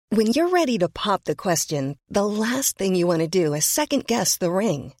When you're ready to pop the question, the last thing you want to do is second-guess the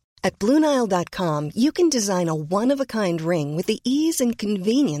ring. At BlueNile.com, you can design a one-of-a-kind ring with the ease and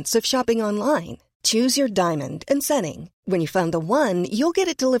convenience of shopping online. Choose your diamond and setting. When you find the one, you'll get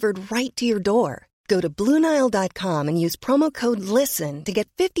it delivered right to your door. Go to BlueNile.com and use promo code LISTEN to get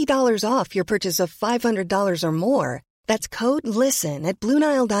 $50 off your purchase of $500 or more. That's code LISTEN at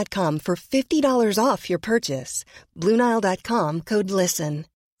BlueNile.com for $50 off your purchase. BlueNile.com, code LISTEN.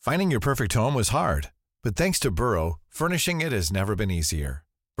 Finding your perfect home was hard, but thanks to Burrow, furnishing it has never been easier.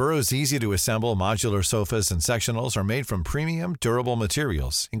 Burrow's easy-to-assemble modular sofas and sectionals are made from premium, durable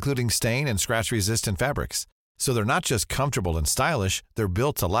materials, including stain and scratch-resistant fabrics. So they're not just comfortable and stylish, they're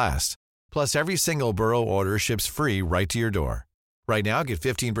built to last. Plus, every single Burrow order ships free right to your door. Right now, get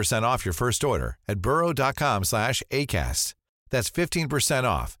 15% off your first order at burrow.com/ACAST. That's 15%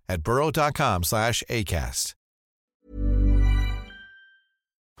 off at burrow.com/ACAST.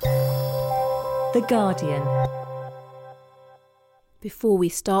 The Guardian. Before we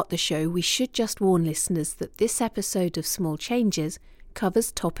start the show, we should just warn listeners that this episode of Small Changes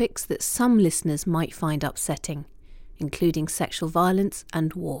covers topics that some listeners might find upsetting, including sexual violence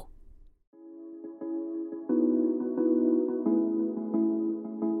and war.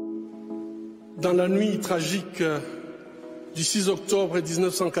 Dans la nuit tragique du 6 octobre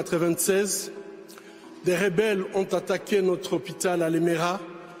 1996, des rebelles ont attaqué notre hôpital à Lemera,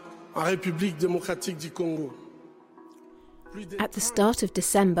 en République démocratique du Congo. At the start of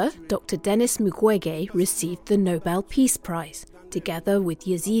December, Dr. Denis Mukwege received the Nobel Peace Prize, together with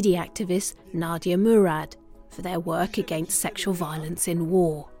Yazidi activist Nadia Murad, for their work against sexual violence in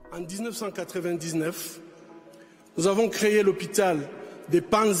war. En 1999, nous avons créé l'hôpital de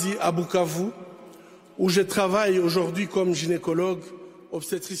Panzi à Bukavu, où je travaille aujourd'hui comme gynécologue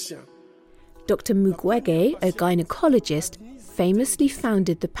obstétricien. Dr. Mukwege, a gynecologist, famously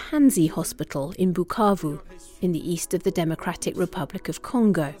founded the Panzi Hospital in Bukavu, in the east of the Democratic Republic of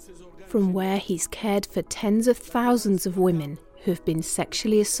Congo, from where he's cared for tens of thousands of women who have been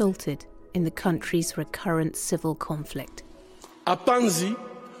sexually assaulted in the country's recurrent civil conflict. À Panzi,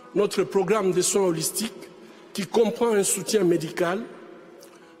 notre programme de soins holistiques, qui comprend un soutien médical,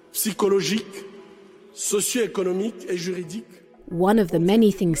 psychologique, socio-économique et juridique. One of the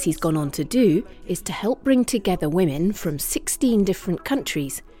many things he's gone on to do is to help bring together women from 16 different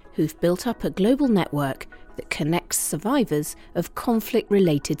countries who've built up a global network that connects survivors of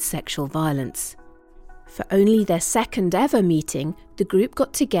conflict-related sexual violence. For only their second ever meeting, the group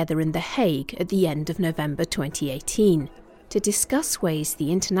got together in The Hague at the end of November 2018 to discuss ways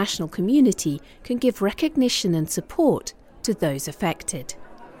the international community can give recognition and support to those affected.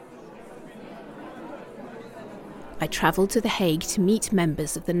 I travelled to The Hague to meet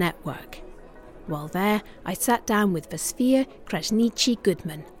members of the network. While there, I sat down with Vasfia Krasniqi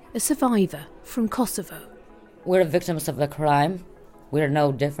Goodman, a survivor from Kosovo. We're victims of a crime. We're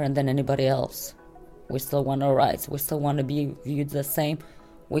no different than anybody else. We still want our rights. We still want to be viewed the same.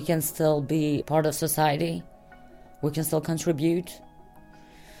 We can still be part of society. We can still contribute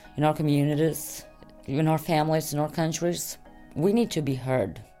in our communities, in our families, in our countries. We need to be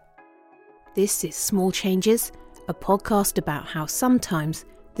heard. This is Small Changes, a podcast about how sometimes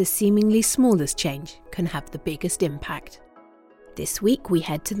the seemingly smallest change can have the biggest impact. This week we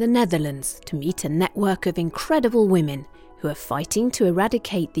head to the Netherlands to meet a network of incredible women who are fighting to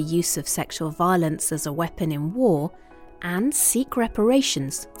eradicate the use of sexual violence as a weapon in war and seek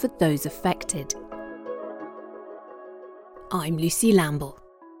reparations for those affected. I'm Lucy Lamble.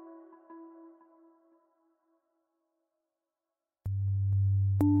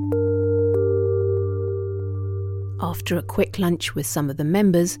 After a quick lunch with some of the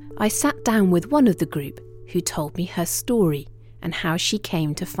members, I sat down with one of the group who told me her story and how she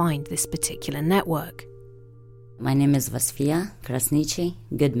came to find this particular network. My name is Vasfia Krasniqi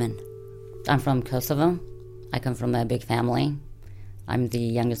Goodman. I'm from Kosovo. I come from a big family. I'm the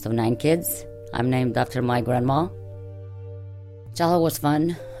youngest of 9 kids. I'm named after my grandma. Childhood was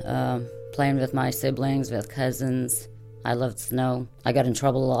fun, playing with my siblings, with cousins. I loved snow. I got in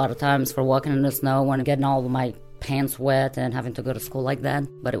trouble a lot of times for walking in the snow and getting all of my pants wet and having to go to school like that,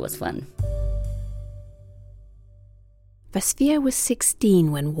 but it was fun. Vasfia was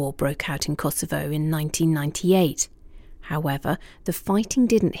 16 when war broke out in Kosovo in 1998. However, the fighting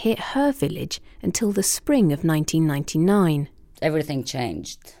didn't hit her village until the spring of 1999. Everything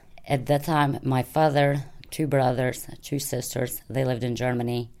changed. At that time, my father, 2 brothers, 2 sisters, they lived in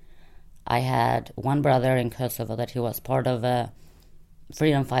Germany. I had 1 brother in Kosovo that he was part of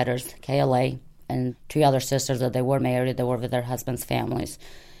freedom fighters, KLA, and 2 other sisters that they were married, they were with their husbands' families.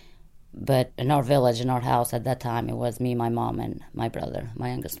 But in our village, in our house at that time, it was me, my mom, and my brother, my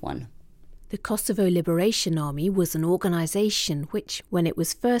youngest one. The Kosovo Liberation Army was an organisation which, when it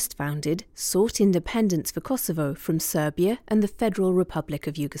was first founded, sought independence for Kosovo from Serbia and the Federal Republic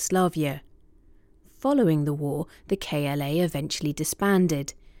of Yugoslavia. Following the war, the KLA eventually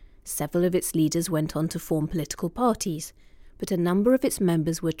disbanded. Several of its leaders went on to form political parties, but a number of its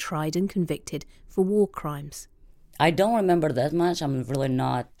members were tried and convicted for war crimes. I don't remember that much. I'm really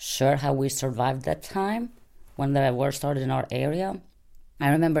not sure how we survived that time when the war started in our area. I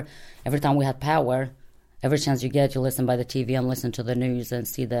remember every time we had power, every chance you get, you listen by the TV and listen to the news and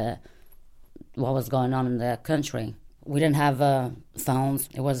see what was going on in the country. We didn't have phones.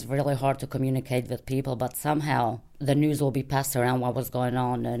 It was really hard to communicate with people, but somehow the news will be passed around what was going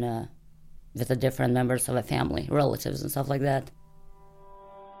on and with the different members of a family, relatives and stuff like that.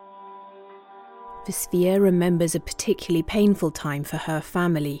 Vesfia remembers a particularly painful time for her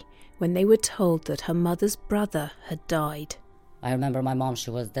family when they were told that her mother's brother had died. I remember my mom, she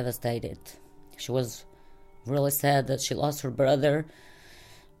was devastated. She was really sad that she lost her brother,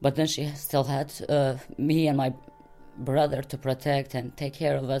 but then she still had me and my brother to protect and take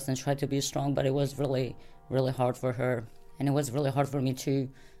care of us and try to be strong, but it was really, really hard for her. And it was really hard for me too.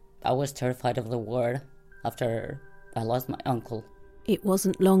 I was terrified of the war after I lost my uncle. It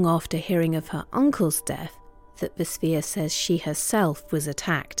wasn't long after hearing of her uncle's death that Vesfia says she herself was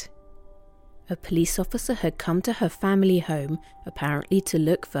attacked. A police officer had come to her family home, apparently to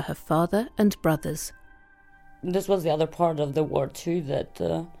look for her father and brothers. This was the other part of the war too, that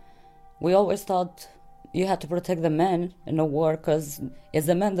we always thought you had to protect the men in a war because it's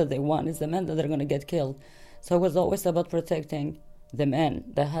the men that they want, it's the men that they're going to get killed. So it was always about protecting the men,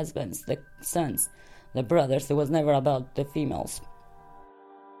 the husbands, the sons, the brothers. It was never about the females.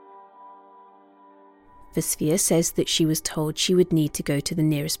 Vesfia says that she was told she would need to go to the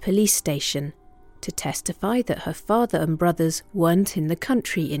nearest police station to testify that her father and brothers weren't in the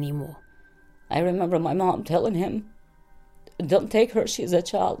country anymore. I remember my mom telling him, "Don't take her, she's a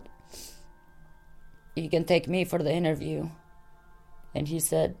child. You can take me for the interview." And he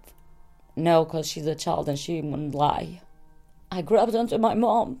said, "No, because she's a child and she wouldn't lie." I grabbed onto my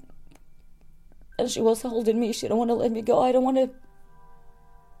mom and she was holding me. She didn't want to let me go. I don't want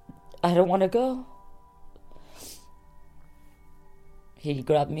to go. He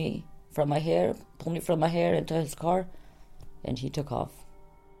grabbed me from my hair, pulled me from my hair into his car, and he took off.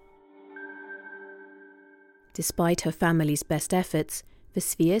 Despite her family's best efforts,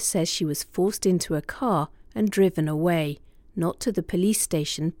 Vesfia says she was forced into a car and driven away, not to the police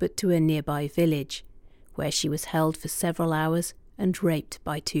station but to a nearby village, where she was held for several hours and raped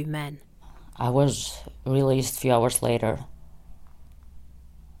by two men. I was released a few hours later.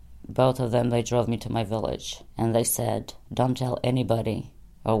 Both of them, they drove me to my village, and they said, "Don't tell anybody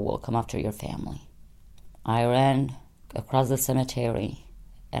or we'll come after your family." I ran across the cemetery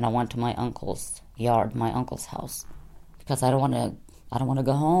and I went to my uncle's yard, my uncle's house, because I don't want to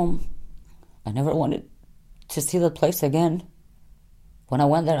go home. I never wanted to see that place again. When I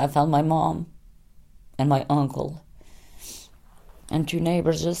went there, I found my mom and my uncle and two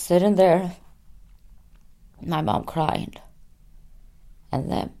neighbors just sitting there. My mom crying,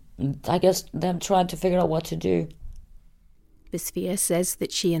 and I guess them trying to figure out what to do. Vesfia says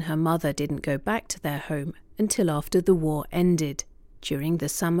that she and her mother didn't go back to their home until after the war ended, during the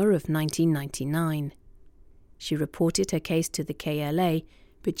summer of 1999. She reported her case to the KLA,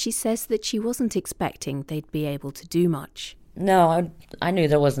 but she says that she wasn't expecting they'd be able to do much. No, I knew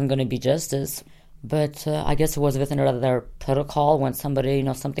there wasn't going to be justice, but I guess it was within their protocol when somebody,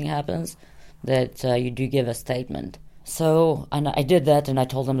 something happens, that you do give a statement. So I did that, and I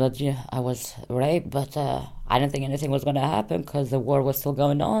told them that I was raped, but I didn't think anything was going to happen because the war was still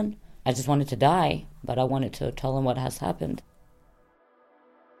going on. I just wanted to die, but I wanted to tell them what has happened.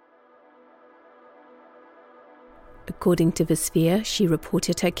 According to Vesfia, she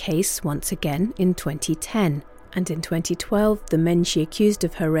reported her case once again in 2010, and in 2012 the men she accused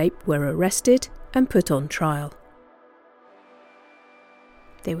of her rape were arrested and put on trial.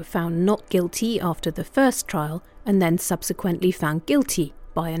 They were found not guilty after the first trial and then subsequently found guilty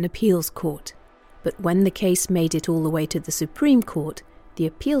by an appeals court. But when the case made it all the way to the Supreme Court, the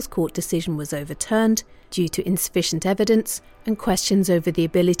appeals court decision was overturned due to insufficient evidence and questions over the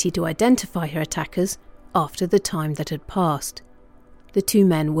ability to identify her attackers after the time that had passed. The two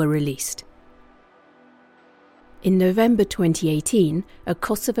men were released. In November 2018, a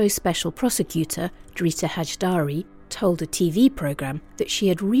Kosovo special prosecutor, Drita Hajdari, told a TV programme that she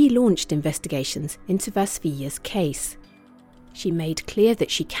had relaunched investigations into Vesfia's case. She made clear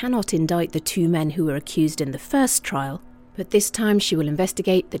that she cannot indict the two men who were accused in the first trial, But this time she will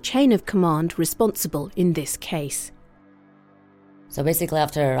investigate the chain of command responsible in this case. So basically,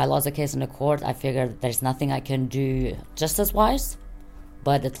 after I lost the case in the court, I figured there's nothing I can do justice-wise,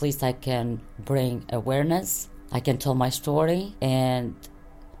 but at least I can bring awareness. I can tell my story and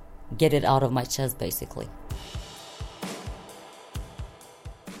get it out of my chest, basically.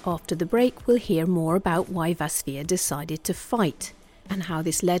 After the break, we'll hear more about why Vasfia decided to fight and how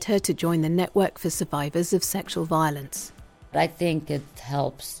this led her to join the Network for Survivors of Sexual Violence. I think it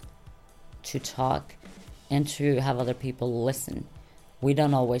helps to talk and to have other people listen. We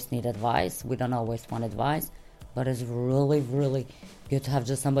don't always need advice. We don't always want advice. But it's really, really good to have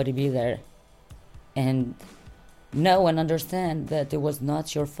just somebody be there and know and understand that it was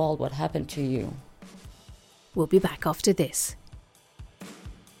not your fault what happened to you. We'll be back after this.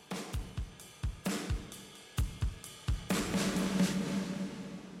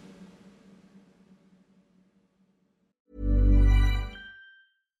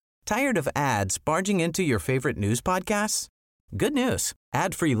 Tired of ads barging into your favorite news podcasts? Good news.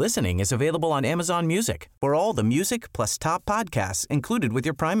 Ad-free listening is available on Amazon Music for all the music plus top podcasts included with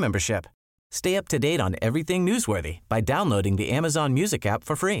your Prime membership. Stay up to date on everything newsworthy by downloading the Amazon Music app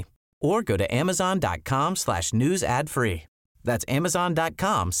for free or go to amazon.com/news ad free. That's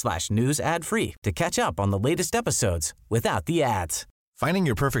amazon.com/news ad free to catch up on the latest episodes without the ads. Finding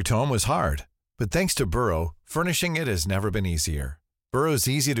your perfect home was hard, but thanks to Burrow, furnishing it has never been easier. Burrow's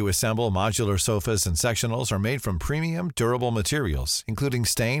easy-to-assemble modular sofas and sectionals are made from premium, durable materials, including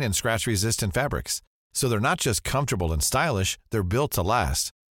stain and scratch-resistant fabrics. So they're not just comfortable and stylish, they're built to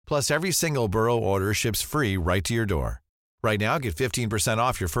last. Plus, every single Burrow order ships free right to your door. Right now, get 15%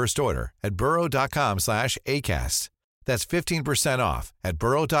 off your first order at burrow.com/ACAST. That's 15% off at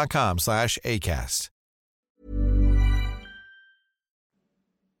burrow.com/ACAST.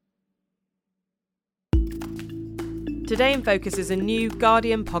 Today in Focus is a new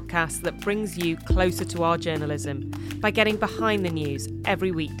Guardian podcast that brings you closer to our journalism by getting behind the news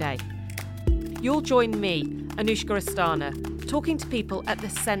every weekday. You'll join me, Anushka Astana, talking to people at the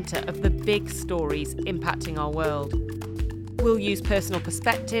centre of the big stories impacting our world. We'll use personal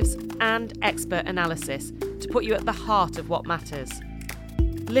perspectives and expert analysis to put you at the heart of what matters.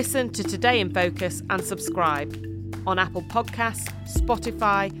 Listen to Today in Focus and subscribe on Apple Podcasts,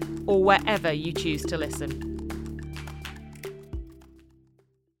 Spotify, or wherever you choose to listen.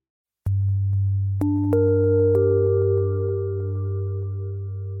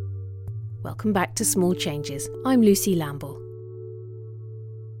 Welcome back to Small Changes. I'm Lucy Lamble.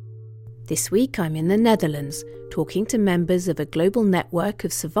 This week I'm in the Netherlands, talking to members of a global network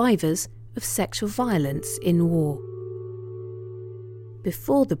of survivors of sexual violence in war.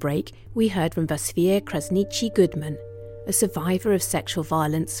 Before the break, we heard from Vasfia Krasniqi Goodman, a survivor of sexual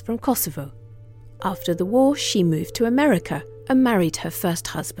violence from Kosovo. After the war, she moved to America and married her first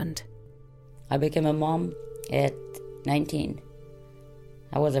husband. I became a mom at 19.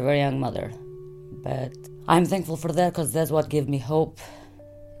 I was a very young mother, but I'm thankful for that because that's what gave me hope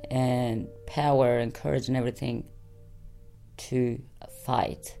and power and courage and everything to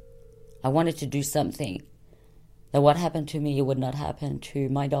fight. I wanted to do something that what happened to me would not happen to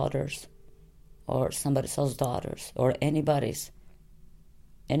my daughters or somebody else's daughters or anybody's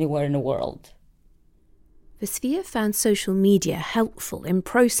anywhere in the world. Vasfia found social media helpful in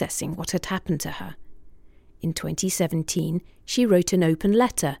processing what had happened to her. In 2017, she wrote an open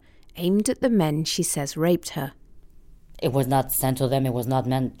letter aimed at the men she says raped her. It was not sent to them, it was not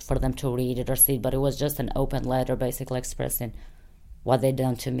meant for them to read it or see it, but it was just an open letter basically expressing what they'd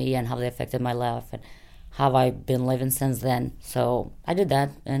done to me and how they affected my life and how I've been living since then. So I did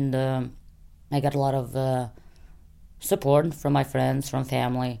that, and I got a lot of support from my friends, from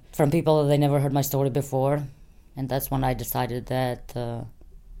family, from people that they never heard my story before, and that's when I decided that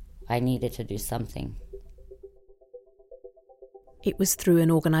I needed to do something. It was through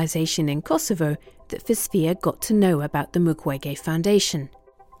an organisation in Kosovo that Vasfia got to know about the Mukwege Foundation.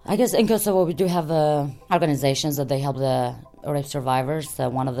 I guess in Kosovo we do have organizations that they help the rape survivors,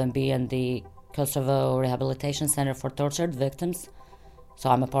 one of them being the Kosovo Rehabilitation Center for Tortured Victims. So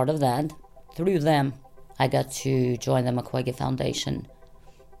I'm a part of that. Through them, I got to join the Mukwege Foundation,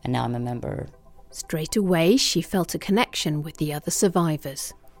 and now I'm a member. Straight away, she felt a connection with the other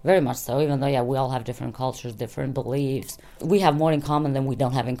survivors. Very much so, even though, we all have different cultures, different beliefs. We have more in common than we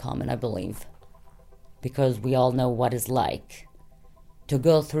don't have in common, I believe. Because we all know what it's like to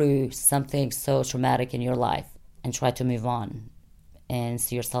go through something so traumatic in your life and try to move on and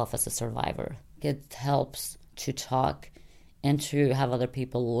see yourself as a survivor. It helps to talk and to have other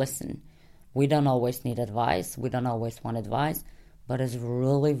people listen. We don't always need advice. We don't always want advice. But it's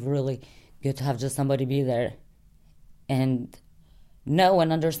really, really good to have just somebody be there and know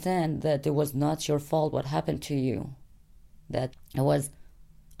and understand that it was not your fault what happened to you, that it was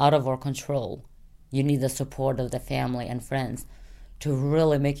out of our control. You need the support of the family and friends to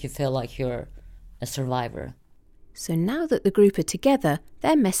really make you feel like you're a survivor. So now that the group are together,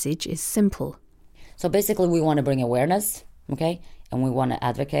 their message is simple. So basically we want to bring awareness, okay? And we want to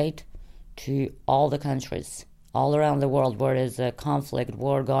advocate to all the countries, all around the world where there's a conflict,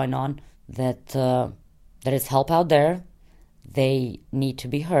 war going on, that there is help out there. They need to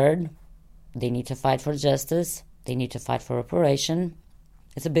be heard. They need to fight for justice. They need to fight for reparation.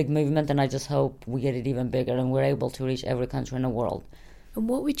 It's a big movement, and I just hope we get it even bigger and we're able to reach every country in the world. And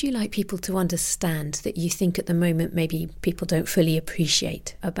what would you like people to understand that you think at the moment maybe people don't fully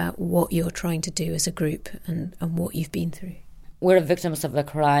appreciate about what you're trying to do as a group and what you've been through? We're victims of a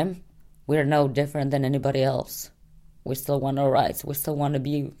crime. We're no different than anybody else. We still want our rights. We still want to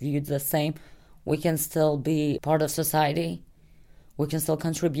be viewed the same. We can still be part of society. We can still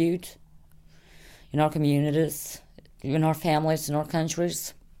contribute in our communities, in our families, in our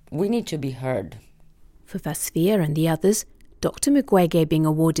countries. We need to be heard. For Vasfia and the others, Dr. Mukwege being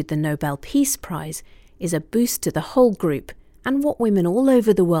awarded the Nobel Peace Prize is a boost to the whole group and what women all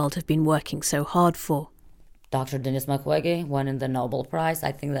over the world have been working so hard for. Dr. Denis Mukwege winning the Nobel Prize,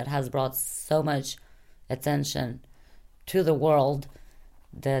 I think that has brought so much attention to the world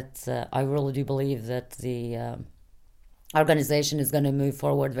that I really do believe that the organization is going to move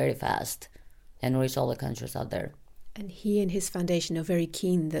forward very fast and reach all the countries out there. And he and his foundation are very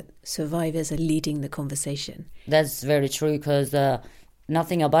keen that survivors are leading the conversation. That's very true, because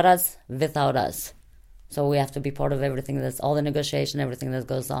nothing about us without us. So we have to be part of everything, that's all the negotiation, everything that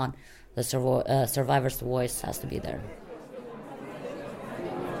goes on. The survivor's voice has to be there.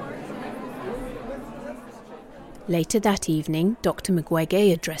 Later that evening, Dr.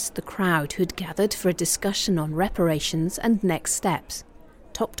 Mukwege addressed the crowd who had gathered for a discussion on reparations and next steps,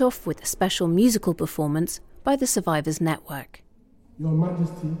 topped off with a special musical performance by the Survivors Network. Your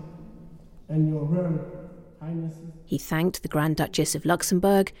Majesty and your Royal Highnesses. He thanked the Grand Duchess of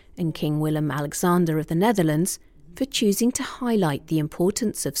Luxembourg and King Willem-Alexander of the Netherlands for choosing to highlight the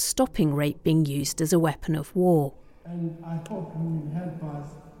importance of stopping rape being used as a weapon of war. And I hope you will help us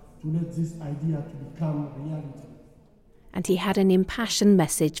to let this idea to become reality. And he had an impassioned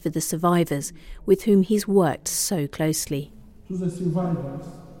message for the survivors with whom he's worked so closely. To the survivors,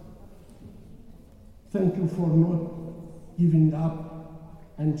 thank you for not giving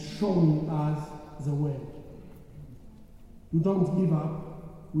up and showing us the way. You don't give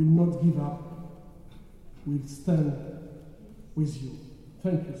up, we'll not give up, we'll stand with you.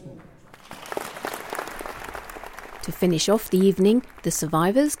 Thank you so much. To finish off the evening, the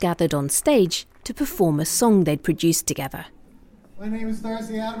survivors gathered on stage to perform a song they'd produced together. My name is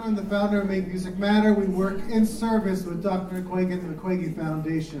Darcy Adman, the founder of Make Music Matter. We work in service with Dr. Mukwege and the Mukwege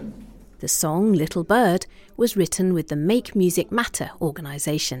Foundation. The song, Little Bird, was written with the Make Music Matter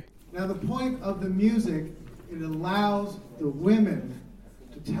organisation. Now the point of the music, it allows the women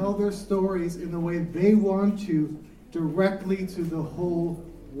to tell their stories in the way they want to, directly to the whole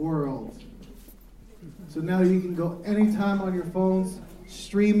world. So now you can go anytime on your phones,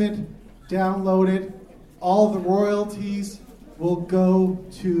 stream it, download it. All the royalties will go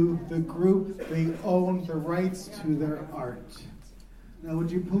to the group. They own the rights to their art. Now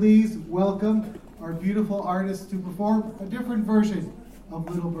would you please welcome our beautiful artists to perform a different version of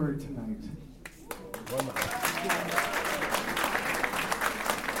Little Bird tonight.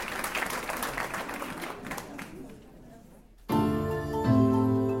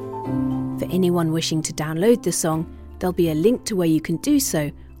 For anyone wishing to download the song, there'll be a link to where you can do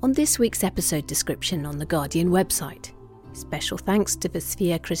so on this week's episode description on the Guardian website. Special thanks to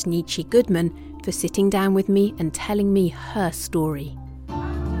Vasfia Krasniqi-Goodman for sitting down with me and telling me her story.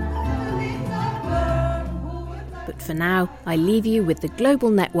 But for now, I leave you with the global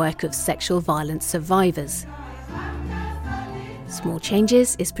network of sexual violence survivors. Small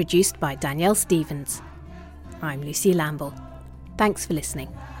Changes is produced by Danielle Stevens. I'm Lucy Lamble. Thanks for listening.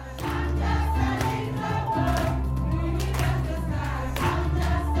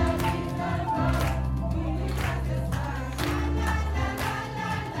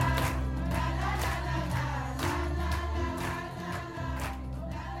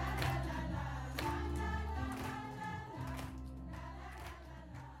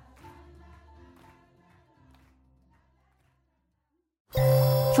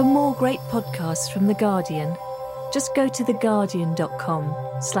 For more great podcasts from The Guardian, just go to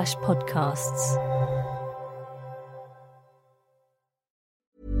theguardian.com/podcasts.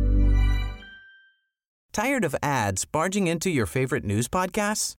 Tired of ads barging into your favorite news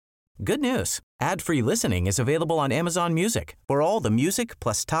podcasts? Good news. Ad-free listening is available on Amazon Music for all the music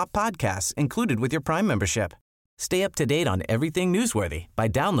plus top podcasts included with your Prime membership. Stay up to date on everything newsworthy by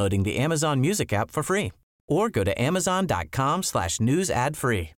downloading the Amazon Music app for free or go to amazon.com/news ad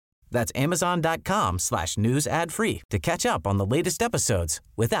free. That's amazon.com/news ad free to catch up on the latest episodes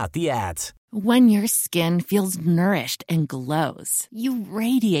without the ads. When your skin feels nourished and glows, you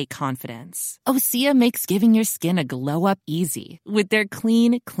radiate confidence. Osea makes giving your skin a glow-up easy with their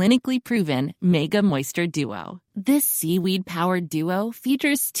clean, clinically proven Mega Moisture Duo. This seaweed-powered duo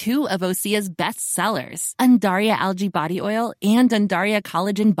features 2 of Osea's best sellers, Undaria Algae Body Oil and Undaria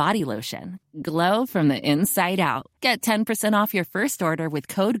Collagen Body Lotion. Glow from the inside out. Get 10% off your first order with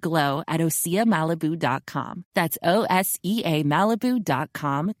code GLOW at OseaMalibu.com. That's OSEA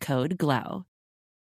Malibu.com, code GLOW.